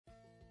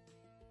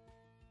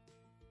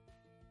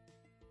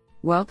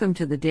Welcome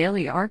to the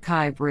Daily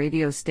Archive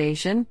radio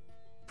station,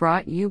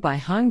 brought you by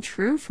Hung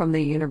Tru from the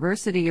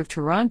University of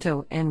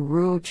Toronto and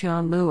Ruo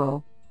Chan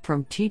Luo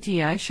from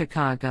TTI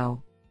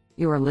Chicago.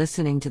 You are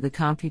listening to the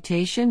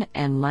Computation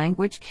and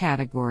Language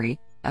category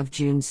of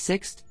June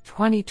 6,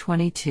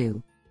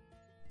 2022.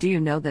 Do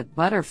you know that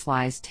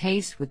butterflies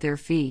taste with their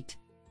feet?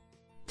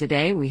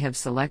 Today we have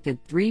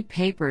selected 3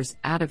 papers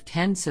out of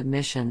 10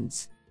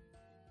 submissions.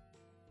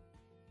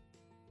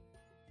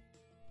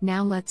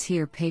 Now let's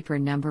hear paper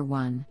number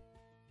 1.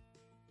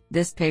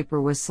 This paper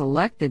was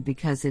selected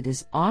because it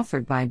is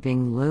authored by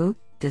Bing Liu,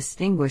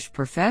 Distinguished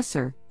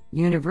Professor,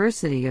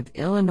 University of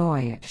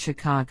Illinois at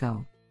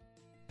Chicago.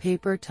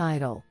 Paper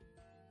title: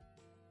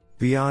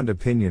 Beyond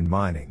Opinion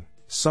Mining,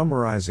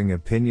 Summarizing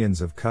Opinions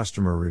of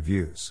Customer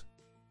Reviews.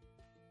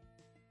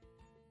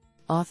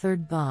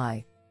 Authored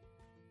by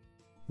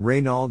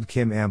Reynald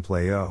Kim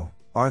Amplio,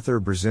 Arthur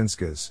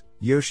Brzezinskas,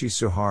 Yoshi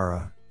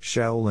Suhara,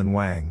 Shaolin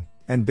Wang,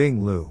 and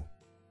Bing Liu.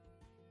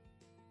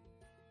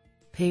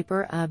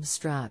 Paper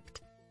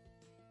abstract: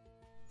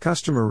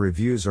 Customer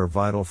reviews are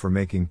vital for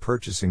making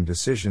purchasing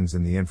decisions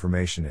in the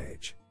information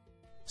age.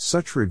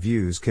 Such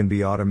reviews can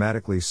be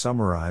automatically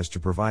summarized to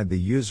provide the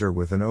user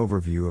with an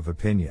overview of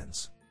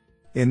opinions.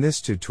 In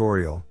this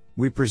tutorial,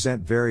 we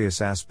present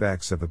various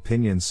aspects of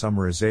opinion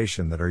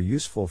summarization that are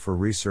useful for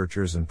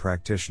researchers and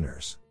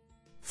practitioners.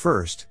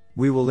 First,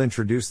 we will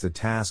introduce the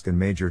task and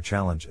major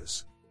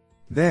challenges.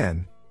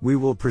 Then, we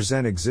will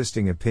present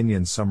existing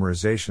opinion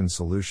summarization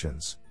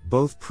solutions,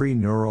 both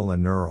pre-neural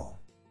and neural.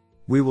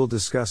 We will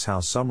discuss how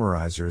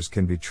summarizers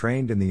can be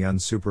trained in the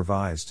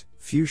unsupervised,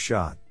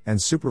 few-shot,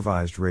 and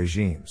supervised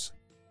regimes.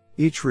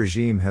 Each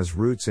regime has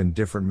roots in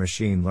different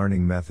machine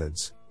learning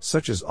methods,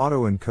 such as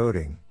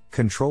auto-encoding,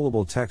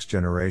 controllable text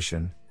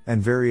generation,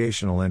 and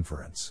variational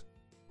inference.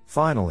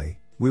 Finally,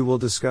 we will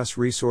discuss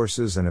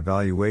resources and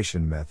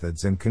evaluation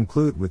methods and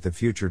conclude with the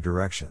future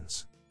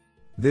directions.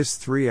 This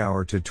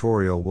 3-hour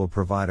tutorial will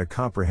provide a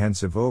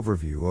comprehensive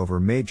overview over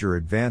major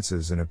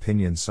advances in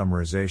opinion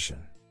summarization.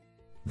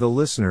 The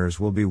listeners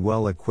will be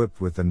well equipped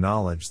with the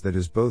knowledge that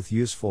is both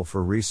useful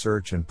for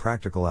research and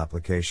practical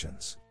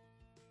applications.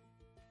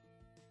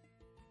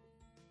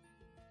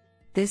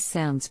 This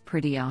sounds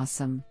pretty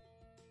awesome.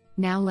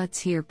 Now let's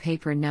hear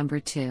paper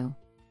number 2.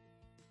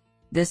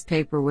 This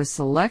paper was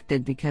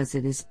selected because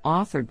it is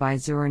authored by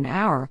Sören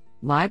Auer,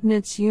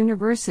 Leibniz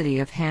University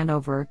of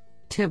Hanover,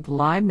 TÜV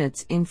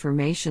Leibniz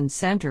Information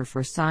Center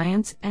for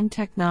Science and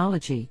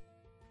Technology.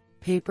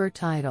 Paper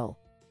title: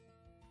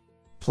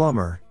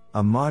 Plumber,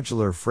 a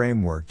modular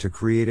framework to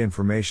create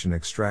information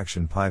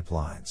extraction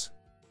pipelines.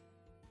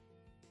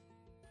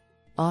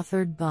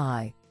 Authored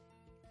by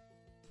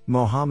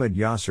Mohammad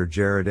Yasser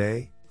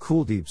Jaradeh,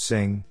 Kuldeep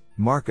Singh,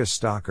 Marcus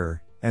Stocker,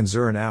 and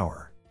Sören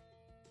Auer.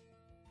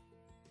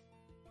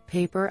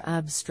 Paper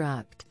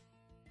abstract: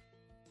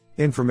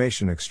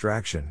 Information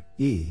extraction,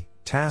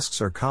 tasks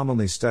are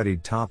commonly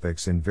studied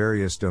topics in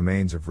various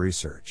domains of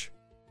research.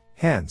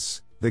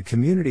 Hence, the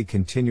community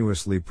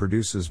continuously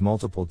produces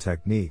multiple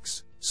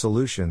techniques,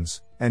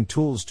 solutions, and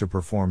tools to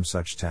perform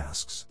such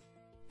tasks.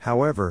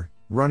 However,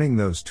 running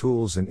those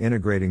tools and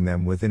integrating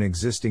them within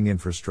existing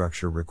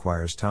infrastructure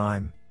requires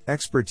time,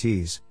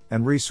 expertise,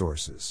 and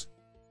resources.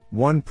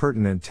 One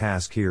pertinent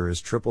task here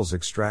is triples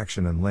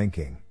extraction and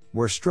linking,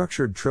 where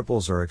structured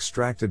triples are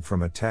extracted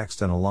from a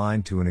text and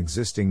aligned to an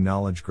existing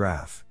knowledge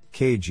graph,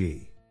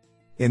 KG.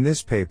 In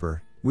this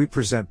paper, we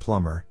present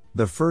Plumber,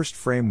 the first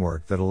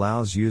framework that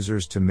allows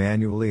users to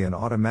manually and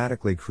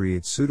automatically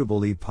create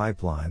suitable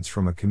pipelines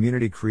from a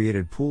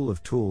community-created pool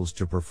of tools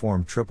to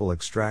perform triple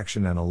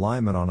extraction and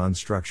alignment on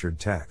unstructured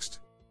text.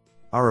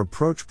 Our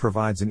approach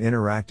provides an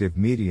interactive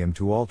medium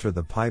to alter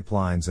the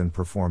pipelines and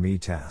perform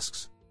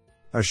tasks.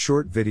 A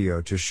short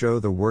video to show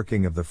the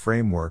working of the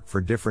framework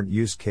for different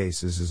use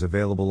cases is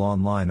available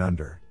online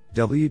under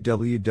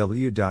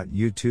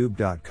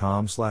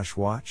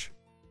www.youtube.com/watch.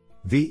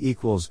 V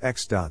 =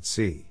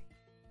 x.c.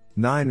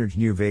 9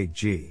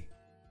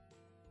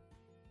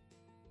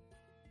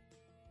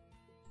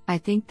 I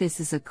think this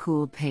is a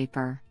cool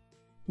paper.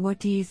 What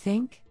do you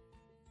think?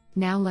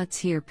 Now let's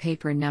hear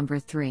paper number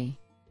 3.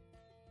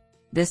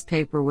 This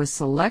paper was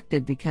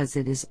selected because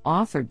it is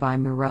authored by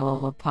Mirella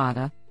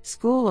Lapata,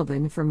 School of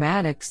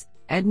Informatics,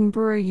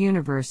 Edinburgh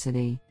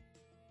University.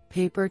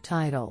 Paper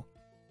title: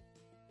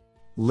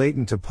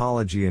 Latent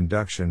Topology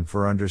Induction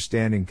for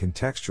Understanding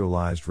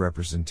Contextualized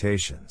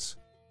Representations.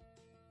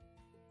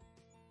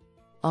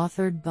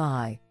 Authored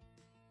by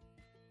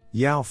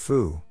Yao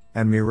Fu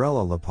and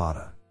Mirella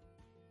Lapata.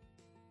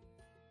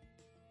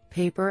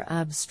 Paper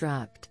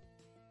abstract: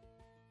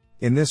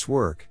 In this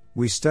work,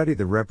 we study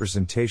the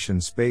representation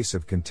space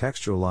of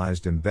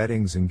contextualized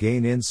embeddings and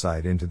gain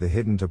insight into the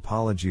hidden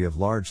topology of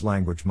large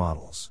language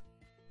models.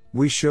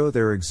 We show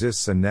there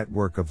exists a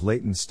network of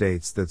latent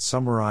states that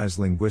summarize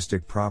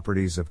linguistic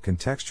properties of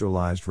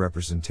contextualized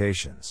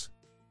representations.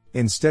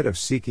 Instead of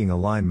seeking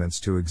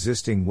alignments to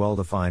existing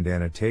well-defined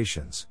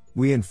annotations,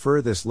 we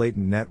infer this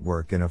latent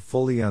network in a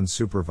fully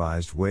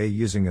unsupervised way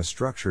using a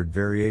structured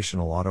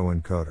variational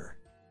autoencoder.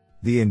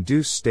 The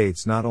induced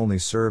states not only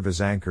serve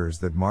as anchors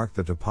that mark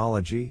the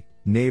topology,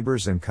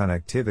 neighbors and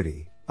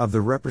connectivity of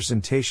the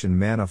representation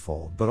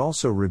manifold but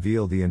also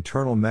reveal the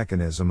internal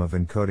mechanism of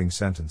encoding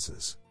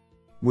sentences.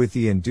 With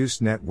the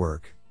induced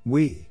network,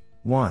 we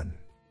 1.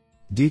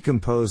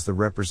 Decompose the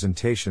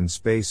representation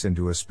space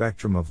into a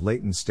spectrum of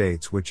latent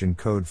states which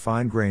encode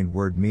fine-grained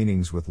word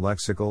meanings with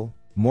lexical,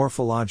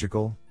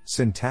 morphological,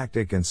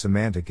 syntactic and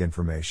semantic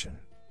information.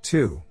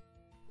 2.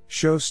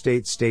 Show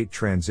state-state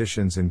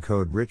transitions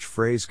encode rich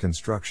phrase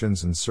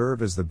constructions and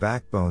serve as the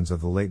backbones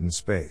of the latent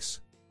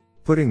space.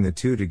 Putting the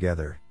two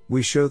together,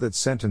 we show that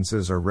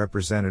sentences are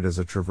represented as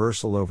a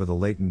traversal over the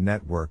latent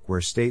network where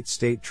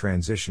state-state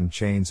transition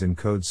chains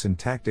encode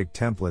syntactic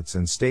templates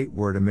and state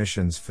word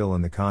emissions fill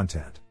in the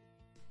content.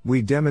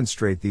 We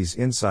demonstrate these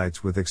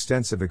insights with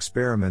extensive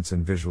experiments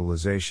and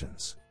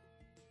visualizations.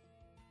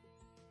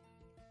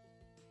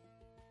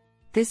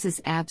 This is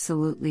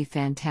absolutely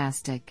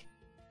fantastic.